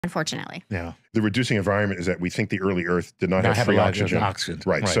unfortunately. Yeah. The reducing environment is that we think the early Earth did not have free oxygen.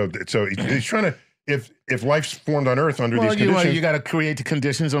 Right. So he's trying to, if life's formed on Earth under these conditions, you got to create the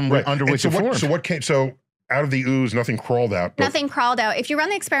conditions under which it formed. So what came? So out of the ooze, nothing crawled out. Nothing crawled out. If you run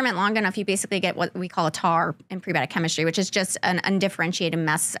the experiment long enough, you basically get what we call a tar in prebiotic chemistry, which is just an undifferentiated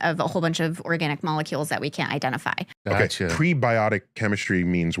mess of a whole bunch of organic molecules that we can't identify. Gotcha. Okay. Prebiotic chemistry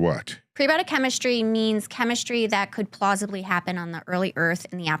means what? Prebiotic chemistry means chemistry that could plausibly happen on the early Earth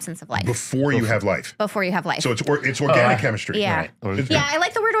in the absence of life. Before you have life. Before you have life. So it's organic chemistry. Yeah. Right. Yeah, I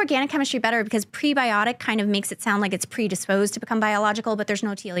like the word organic chemistry better because prebiotic kind of makes it sound like it's predisposed to become biological, but there's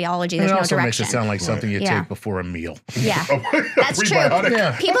no teleology, there's no direction. It also makes it sound like something you take before a meal. Yeah, that's true.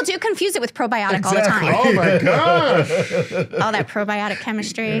 Yeah. People do confuse it with probiotic all the time. Oh my gosh. All that probiotic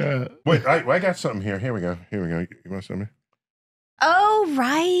chemistry. Yeah. Wait, I got something here. Here we go. You want something? Oh,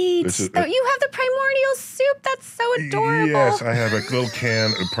 right. You have the primordial soup. That's so adorable. Yes, I have a little can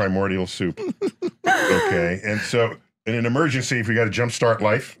of primordial soup. Okay. And so in an emergency, if we got to jumpstart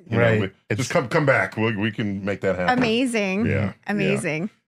life, you know, just come back. We can make that happen. Amazing. Yeah. Amazing. Yeah.